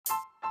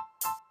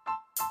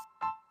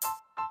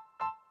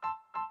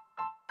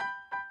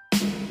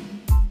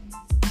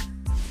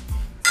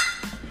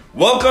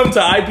Welcome to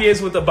IPAs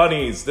with the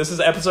Bunnies. This is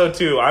episode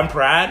 2. I'm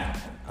Pratt.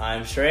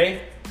 I'm Shrey.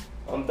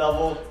 I'm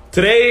Double.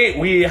 Today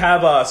we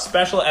have a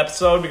special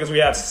episode because we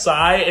have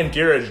Sai and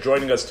Giraj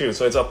joining us too.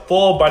 So it's a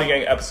full Bunny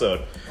Gang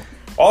episode.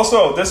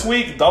 Also, this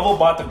week, Double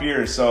bought the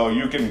beer, so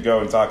you can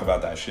go and talk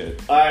about that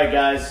shit. Alright,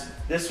 guys.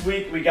 This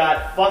week we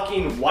got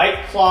fucking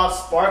White Claw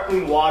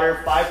sparkling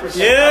water, 5%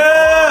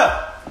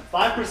 Yeah!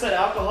 alcohol. 5%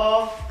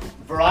 alcohol.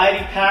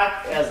 Variety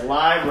pack. It has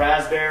lime,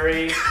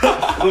 raspberry,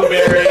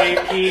 blueberry,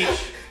 peach,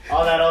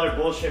 all that other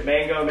bullshit,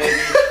 mango maybe.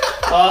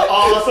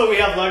 Also, we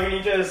have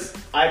Lagunitas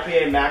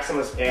IPA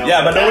Maximus Ale.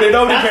 Yeah, but nobody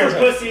that's cares. For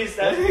pussies.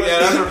 That's for pussies. Yeah,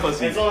 that's for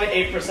pussies. It's only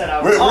 8%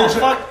 alcohol.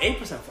 Fuck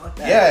 8%. Fuck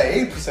that.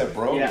 Yeah, 8%,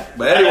 bro. Yeah,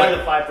 But anyway, I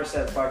have the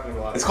 5% sparkling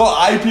water. it's called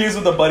IPAs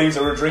with the Bunnies,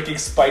 and we're drinking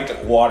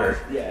spiked water.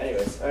 Yeah.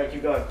 Anyways, all right,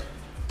 keep going.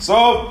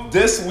 So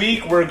this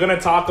week we're gonna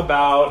talk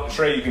about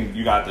Shrey.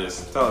 You got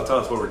this. Tell us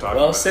what we're talking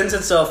Well, about. since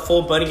it's a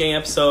full Bunny Gang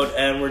episode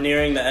and we're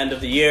nearing the end of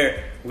the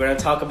year, we're gonna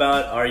talk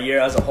about our year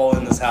as a whole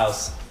in this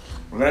house.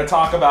 We're gonna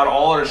talk about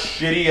all our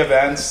shitty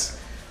events,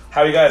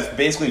 how you guys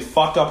basically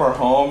fucked up our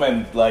home,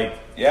 and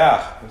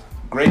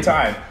great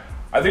time.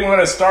 I think we're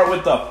gonna start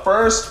with the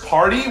first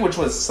party, which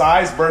was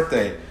Sai's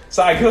birthday.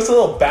 Sai, give us a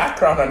little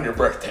background on your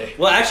birthday.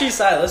 Well, actually,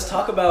 Sai, let's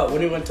talk about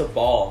when we went to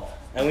ball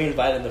and we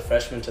invited the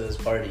freshmen to this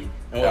party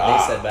and what they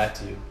said back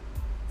to you.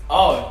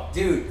 Oh,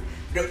 dude.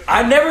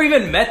 I never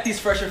even met these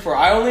freshmen before.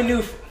 I only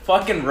knew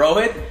fucking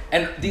Rohit,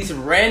 and these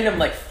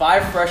random,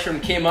 5 freshmen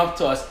came up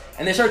to us,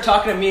 and they started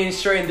talking to me and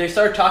Shrey, and they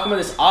started talking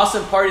about this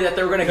awesome party that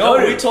they were going to go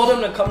to. We told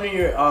them to come to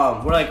your,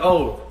 we're like,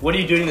 oh, what are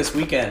you doing this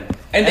weekend?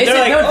 And they said,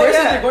 like,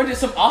 they're going to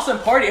some awesome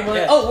party, and we're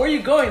like, oh, where are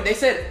you going? They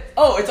said,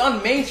 oh, it's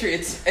on Main Street.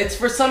 It's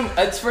for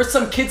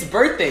some kid's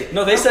birthday.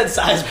 No, they said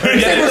Sai's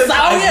birthday.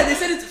 They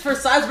said it's for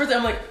Sai's birthday.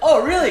 I'm like,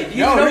 oh, really? Do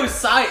you know who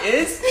Sai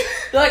is?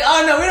 They're like,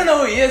 oh, no, we don't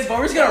know who he is, but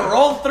we're just going to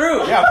roll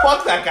through. Yeah,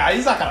 fuck that guy.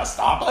 He's not gonna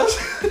stop us.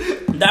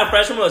 That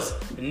freshman was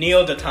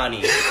Neil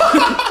Datani.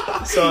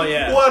 So,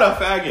 yeah. What a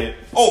faggot.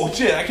 Oh,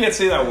 shit, I can't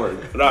say that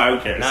word. No, I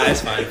don't care. Nah,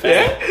 it's fine.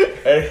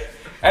 Yeah?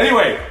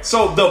 Anyway,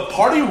 so the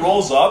party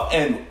rolls up,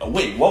 and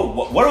wait,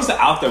 what was the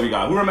out that we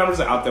got? Who remembers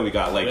the out that we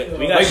got? We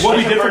got what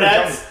we did for the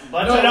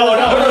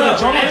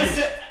jungle.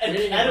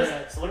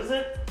 What is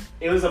it?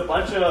 It was a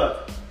bunch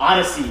of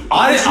Odyssey.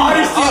 Odyssey,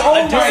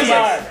 oh my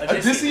god.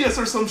 Odysseus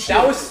or some shit.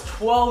 That was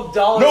 $12.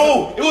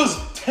 No, it was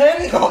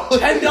 $10.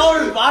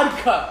 $10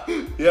 vodka.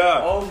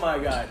 Yeah. Oh my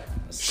god.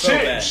 So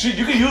bad. Shit,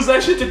 you can use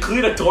that shit to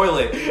clean a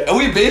toilet. And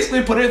we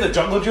basically put it in the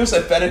jungle juice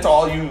and fed it to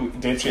all you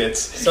dipshits.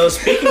 So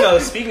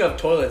speaking of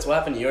toilets, what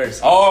happened to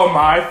yours? Oh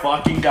my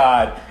fucking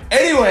god.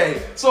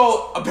 Anyway,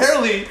 so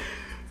apparently,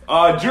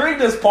 during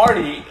this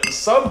party,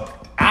 some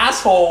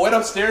asshole went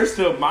upstairs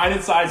to mine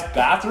and Sai's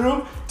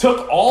bathroom,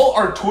 took all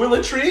our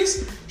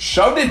toiletries,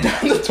 shoved it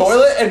down the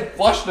toilet, and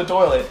flushed the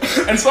toilet.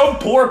 And some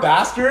poor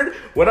bastard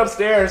went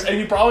upstairs, and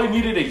he probably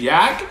needed a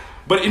yak.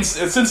 But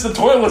since the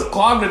toilet was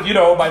clogged with,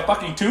 my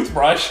fucking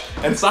toothbrush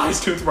and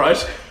Sai's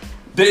toothbrush,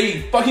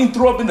 they fucking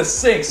threw up in the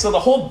sink. So the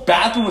whole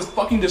bathroom was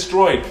fucking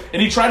destroyed.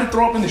 And he tried to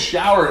throw up in the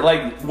shower.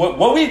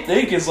 What we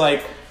think is,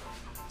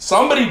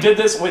 somebody did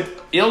this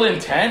with ill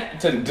intent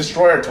to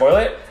destroy our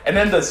toilet. And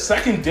then the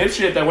second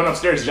dipshit that went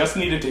upstairs just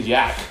needed to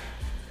yak.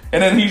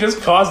 And then he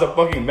just caused a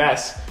fucking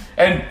mess.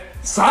 And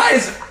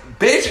Sai's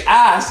bitch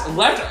ass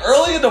left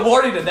early in the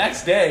morning the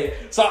next day,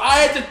 so I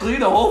had to clean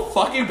the whole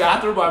fucking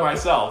bathroom by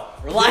myself.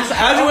 Relax.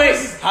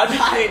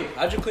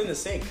 How'd you clean the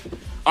sink?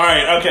 All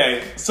right,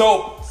 okay.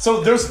 So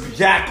there's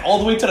yak all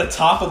the way to the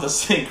top of the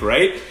sink,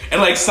 right?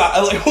 And wait,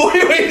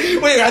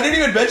 I didn't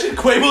even mention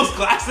Quavo's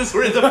glasses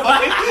were in the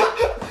fucking.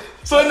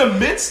 So in the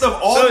midst of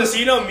all this, So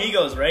you know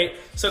Migos, right?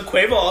 So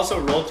Quavo also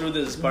rolled through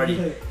this party,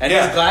 and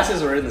his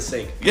glasses were in the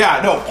sink.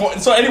 Yeah, no.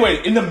 So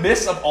anyway, in the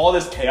midst of all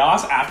this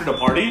chaos after the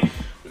party,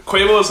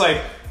 Quavo was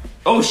like,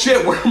 oh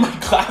shit, where are my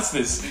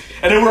glasses?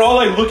 And then we're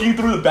all looking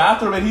through the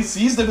bathroom, and he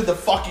sees them in the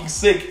fucking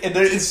sink, and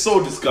it's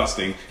so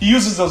disgusting. He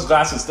uses those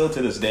glasses still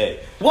to this day.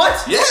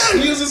 What? Yeah,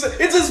 he uses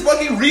it's his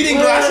fucking reading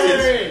glasses.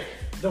 Wait.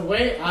 The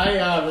way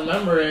I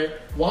remember it,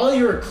 while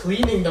you were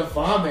cleaning the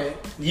vomit,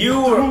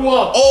 You threw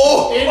up.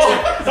 Oh! In it.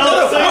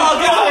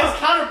 It's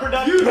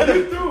counterproductive.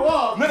 You threw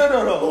up.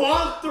 No.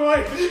 While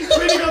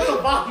cleaning up the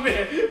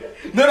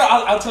vomit. No,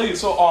 I'll tell you.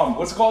 So,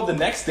 what's it called? The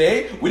next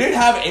day, we didn't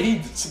have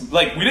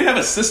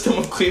a system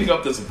of cleaning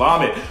up this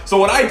vomit. So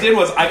what I did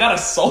was I got a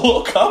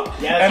Solo cup.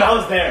 Yeah, and I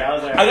was there.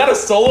 I got a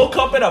Solo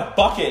cup and a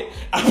bucket.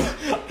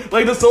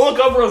 The Solo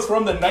cup was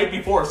from the night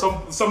before.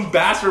 Some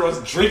bastard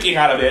was drinking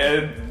out of it,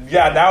 and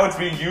yeah, now it's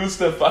being used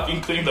to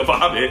fucking clean the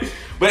vomit.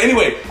 But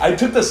anyway, I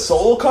took the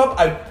Solo cup,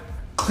 I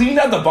cleaned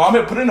out the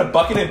vomit, put it in a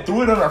bucket, and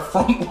threw it on our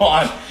front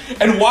lawn.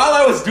 And while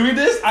I was doing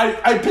this,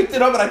 I picked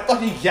it up and I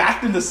fucking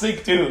yacked in the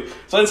sink too.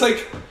 So it's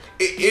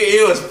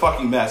it was a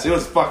fucking mess. It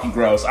was fucking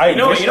gross. You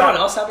know what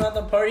else happened at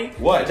the party?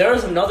 What? There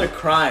was another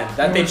crime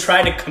that they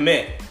tried to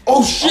commit.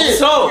 Oh shit!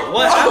 So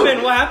what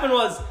happened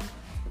was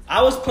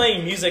I was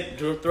playing music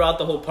throughout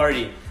the whole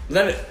party.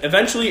 Then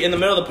eventually in the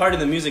middle of the party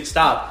the music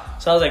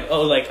stopped. So I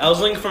was I was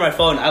looking for my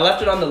phone. I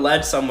left it on the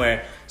ledge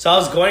somewhere. So I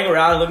was going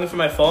around looking for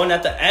my phone.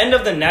 At the end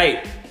of the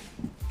night,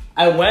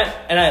 I went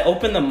and I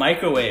opened the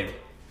microwave,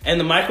 and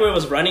the microwave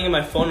was running and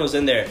my phone was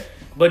in there.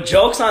 But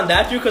joke's on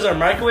that dude, because our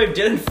microwave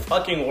didn't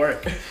fucking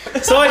work.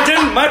 So it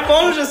didn't. My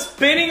phone was just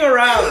spinning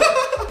around,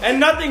 and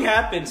nothing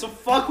happened. So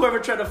fuck whoever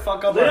tried to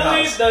fuck up our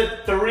Literally, house. the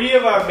 3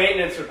 of our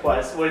maintenance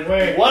requests, with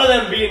Wait. one of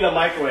them being the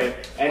microwave,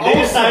 and they Also-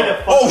 decided to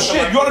fuck Oh with the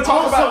shit! You want to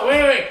talk Also, about?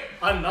 wait.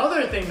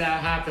 Another thing that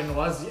happened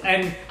was,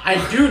 and I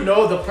do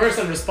know the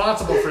person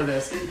responsible for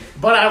this,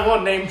 but I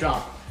won't name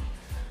drop.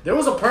 There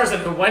was a person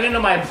who went into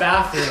my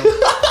bathroom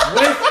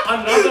with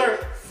another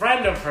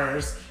friend of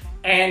hers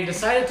and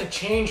decided to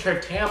change her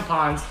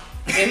tampons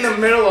in the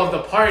middle of the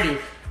party.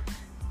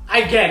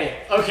 I get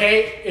it,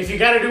 okay? If you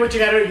gotta do what you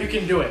gotta do, you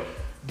can do it.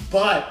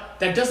 But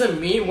that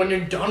doesn't mean when you're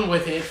done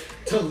with it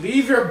to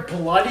leave your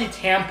bloody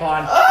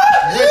tampon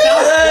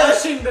without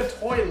flushing the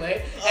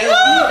toilet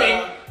and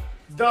leaving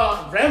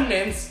the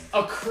remnants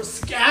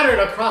scattered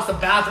across the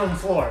bathroom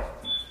floor.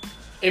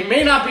 It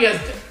may not be as...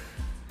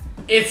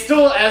 It's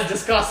still as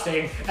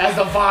disgusting as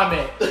the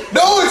vomit.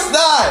 No, it's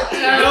not.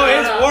 No,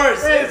 it's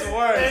worse. It's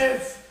worse.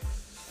 It's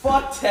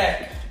Fuck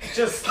tech.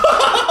 just...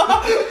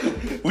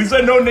 We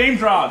said no name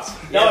drops.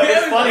 No,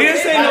 it's funny. We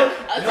didn't say no.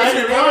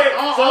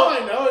 all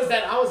I know is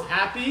that I was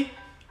happy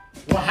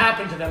what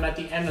happened to them at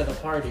the end of the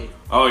party.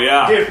 Oh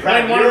yeah. Dude,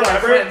 Brad, When you one of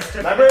our remember? friends took-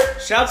 Remember?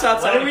 Shouts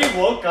out When to we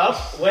woke up,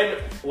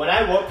 when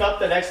I woke up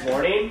the next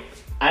morning,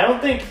 I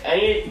don't think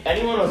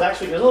anyone was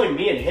actually. It was only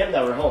me and him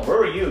that were home. Where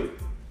were you?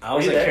 I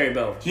was Were you at there? Carrie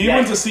Bell. He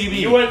went to CB.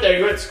 You went there.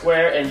 You went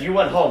Square, and you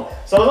went home.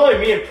 So it was only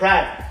me and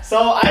Pratt. So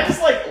I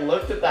just like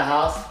looked at the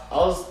house. I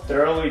was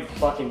thoroughly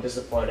fucking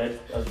disappointed.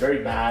 I was very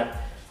mad.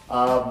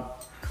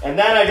 And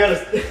then I go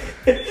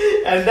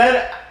to, and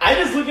then I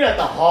just looking at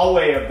the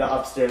hallway of the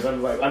upstairs.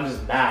 I'm like, I'm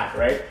just mad,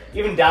 right?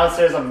 Even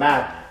downstairs, I'm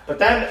mad. But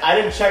then I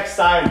didn't check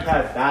Cy and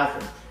Pat's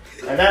bathroom,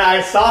 and then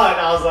I saw it,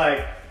 and I was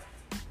like,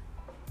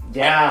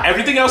 yeah.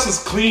 Everything else is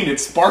clean.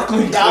 It's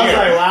sparkling clear. I was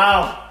like,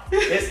 wow,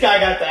 this guy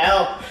got the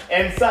L.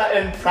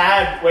 And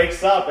Brad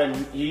wakes up and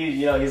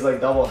he's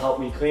like, double help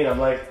me clean. I'm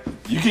like,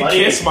 You can buddy,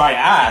 kiss my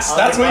ass. I was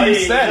That's like, what you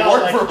buddy, said. know,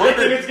 Word like, for I think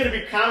word. it's gonna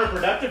be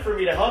counterproductive for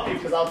me to help you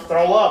because I'll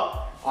throw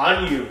up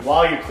on you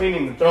while you're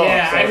cleaning the throw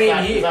Yeah, up. So I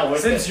it's mean, not worth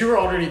since it. you were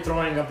already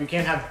throwing up, you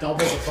can't have double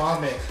the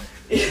vomit.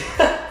 I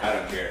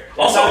don't care. That's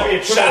Also, not gonna be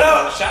a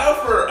shout triple.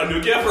 out for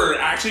Anukia for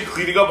actually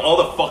cleaning up all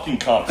the fucking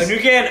cups.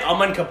 Anuki and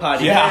Aman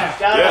Kapadia. Yeah.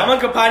 Shout Yeah. out. Aman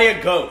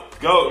Kapadia, goat.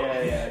 Go.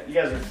 Yeah, you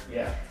guys are,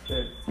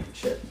 they're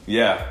shit.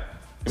 Yeah.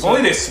 If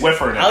only they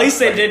Swiffer now. At least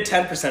they did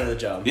 10% of the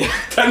job. Yeah,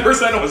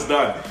 10% was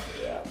done.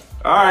 Yeah.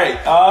 All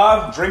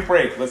right, drink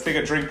break. Let's take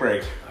a drink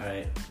break. All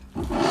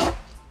right.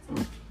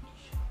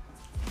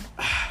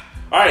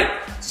 All right,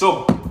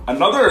 so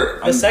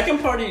another. The second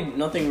party,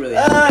 nothing really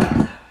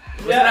happened.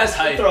 Yeah, as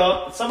hype. throw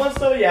up. Someone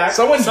still yak.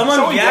 someone Someone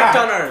yacked yacked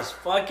on our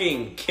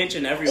fucking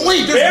kitchen everywhere.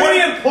 Wait, there's Very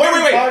one,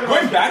 important wait. part of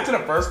Going our- back to the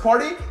first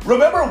party,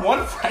 remember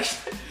one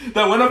freshman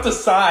that went up to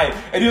Cy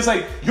and he was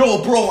like,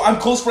 "Yo, bro, I'm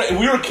close friend," and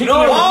we were kicking him.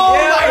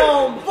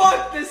 Oh,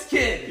 fuck this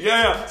kid.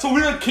 Yeah. So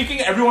we were kicking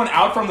everyone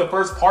out from the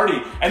first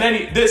party, and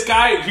then this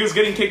guy, he was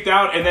getting kicked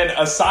out, and then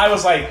Cy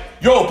was like,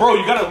 "Yo, bro,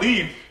 you gotta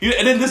leave."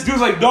 And then this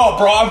dude's like, "No,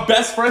 bro, I'm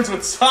best friends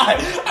with Cy.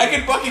 I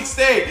can fucking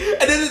stay."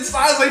 And then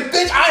Cy's like,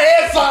 "Bitch,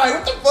 I am Cy.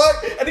 What the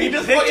fuck?" And he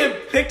just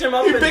picked him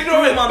up he and picked threw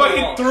him him and on the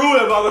fucking wall. threw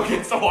him on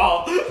against the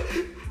wall.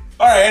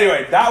 All right.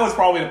 Anyway, that was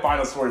probably the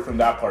final story from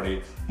that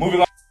party.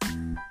 Moving on.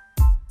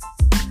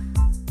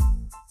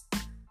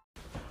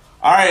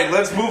 All right,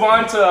 let's move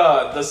on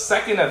to the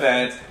second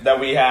event that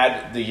we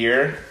had the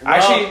year.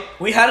 Actually, Well,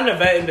 we had an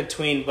event in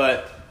between,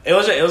 but it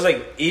was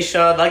like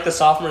Isha, like the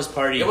sophomores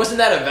party. It wasn't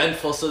that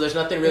eventful, so there's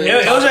nothing really. It to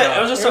was talk a- about.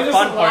 it was just There a was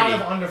fun a lot party.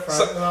 of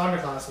So-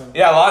 underclassmen.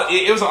 yeah,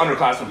 it was an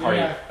underclassmen party.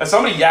 Yeah. And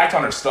somebody yacked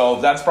on her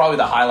stove. That's probably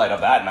the highlight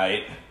of that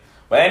night.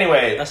 But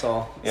anyway, That's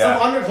all. yeah.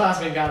 Some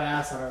underclassmen got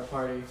ass at our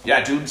party.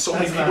 Yeah, dude, so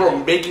many That's people not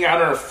are it. making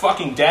out in her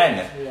fucking den.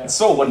 Yeah. It's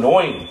so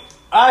annoying.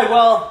 Alright,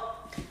 well,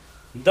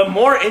 the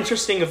more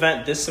interesting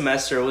event this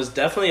semester was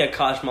definitely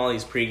Akash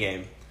Molly's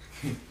pregame.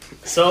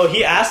 So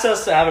he asked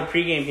us to have a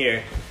pregame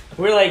here.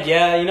 We were like,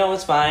 yeah,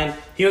 it's fine.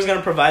 He was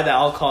gonna provide the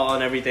alcohol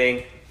and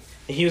everything.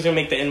 He was gonna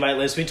make the invite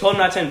list. We told him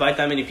not to invite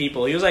that many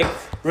people. He was like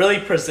really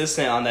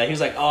persistent on that. He was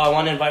like, "Oh, I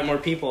want to invite more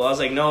people." I was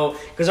like, "No,"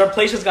 because our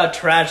place just got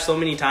trashed so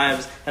many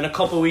times, and a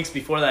couple weeks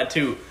before that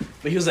too.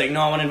 But he was like,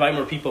 "No, I want to invite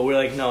more people." We were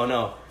like,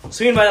 "No."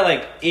 So we invited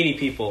like 80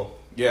 people.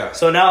 Yeah.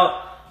 So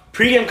now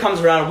pregame comes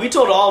around. We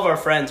told all of our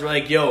friends, we're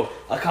like, "Yo,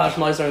 Akash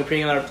Molly's throwing a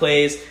pregame at our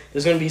place.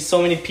 There's gonna be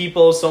so many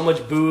people, so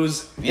much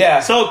booze." Yeah.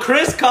 So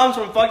Chris comes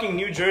from fucking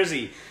New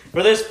Jersey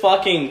for this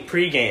fucking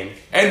pregame,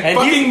 And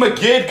fucking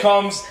McGid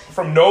comes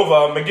from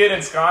Nova, McGid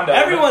and Skanda.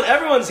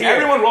 everyone's here.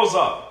 Everyone rolls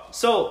up.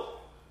 So,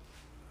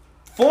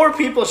 4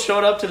 people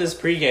showed up to this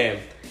pregame,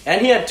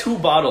 and he had 2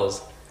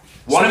 bottles.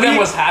 One So of them we-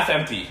 was half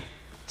empty.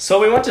 So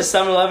we went to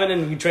 7-Eleven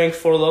and we drank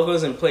 4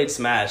 Locos and played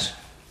Smash.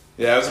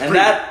 Yeah, it was And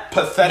pretty that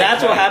pathetic.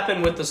 that's what night.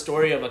 happened with the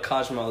story of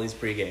Akash Molly's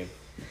pregame.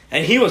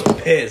 And he was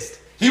pissed.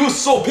 He was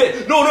so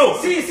pissed. No. No,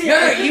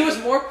 he was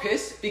more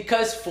pissed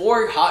because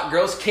 4 hot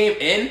girls came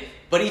in,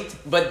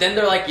 but then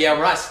they're like, "Yeah,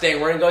 we're not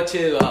staying. We're gonna go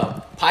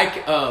to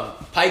Pike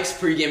Pike's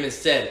pregame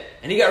instead,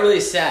 and he got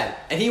really sad.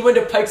 And he went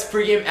to Pike's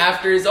pregame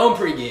after his own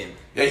pregame.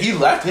 Yeah, he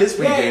left his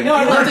pregame. no,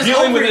 he he left was his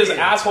dealing own with his pregame.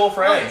 asshole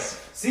friends.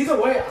 See, the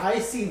way I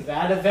see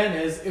that event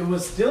is it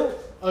was still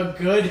a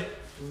good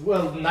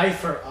night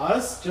for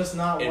us, just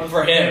not And one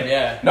for him,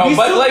 yeah. No, We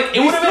but still- like it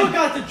we would have still been.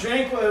 got to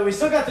drink. We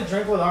still got to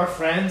drink with our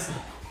friends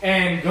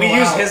and go We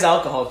use out. his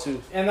alcohol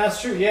too. and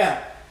that's true. Yeah,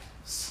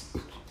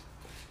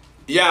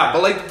 Yeah,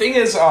 but like the thing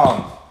is,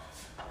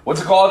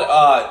 what's it called?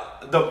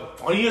 The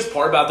funniest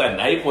part about that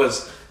night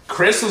was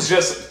Chris was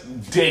just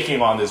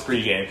dicking on this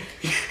pregame.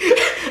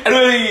 And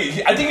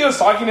then I think he was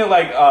talking to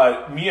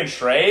like me and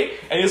Trey,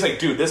 and he was like,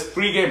 "Dude, this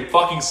pregame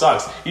fucking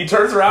sucks." He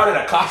turns around and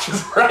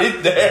Akasha's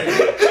right there,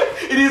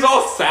 and he's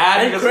all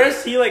sad. And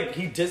because- Chris,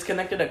 he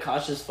disconnected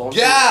Akasha's phone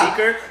Yeah. from the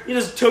speaker. He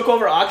just took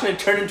over Auction and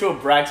turned into a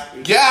Brax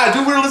speaker. yeah,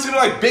 dude, we were listening to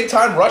like big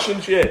time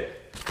Russian shit.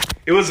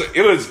 It was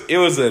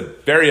a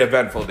very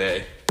eventful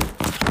day.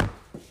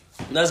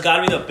 That's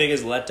gotta be the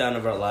biggest letdown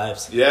of our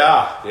lives.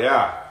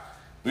 Yeah.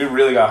 We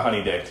really got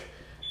honey dicked.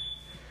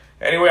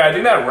 Anyway, I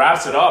think that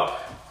wraps it up.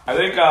 I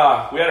think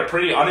we had a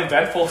pretty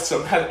uneventful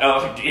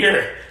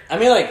year. I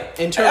mean, like,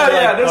 in terms Yeah, of,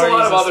 like, there's a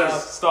lot of parties other and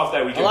stuff, stuff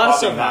that we can lot of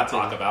probably stuff not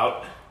happened. talk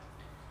about.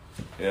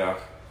 Yeah,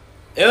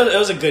 it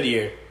was a good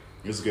year.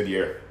 it was a good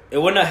year. It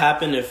wouldn't have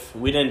happened if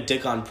we didn't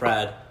dick on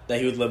Prad, that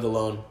he would live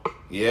alone.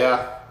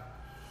 Yeah.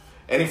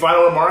 Any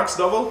final remarks,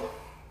 Double?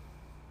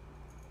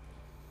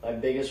 My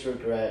biggest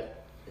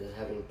regret is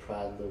having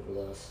Prad live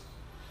with us.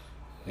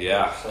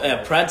 Yeah. So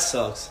Yeah, Prad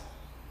sucks.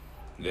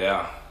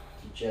 Yeah.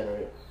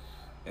 degenerate.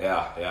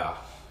 Yeah.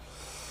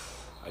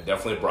 I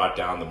definitely brought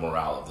down the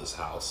morale of this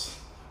house.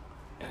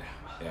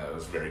 Yeah, it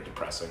was very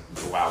depressing.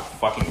 Wow,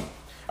 fucking.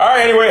 All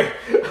right, anyway,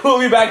 we'll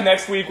be back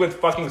next week with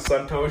fucking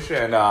Santosh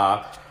and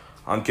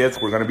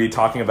Ankit. We're gonna be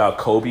talking about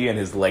Kobe and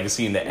his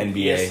legacy in the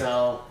NBA.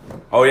 ESL.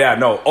 Oh yeah,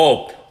 no.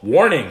 Oh,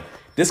 warning.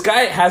 This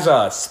guy has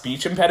a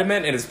speech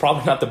impediment, and it's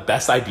probably not the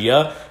best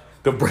idea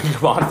to bring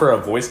him on for a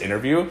voice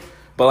interview.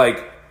 But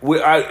like,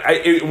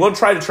 we'll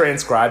try to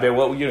transcribe it.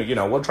 We'll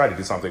we'll try to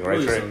do something, right?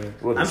 We'll do Trey? something.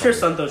 We'll do I'm sure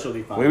something. Santosh will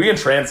be fine. We can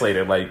translate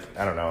it, like,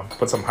 I don't know,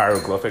 put some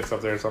hieroglyphics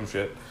up there or some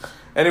shit.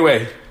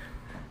 Anyway,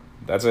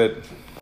 that's it.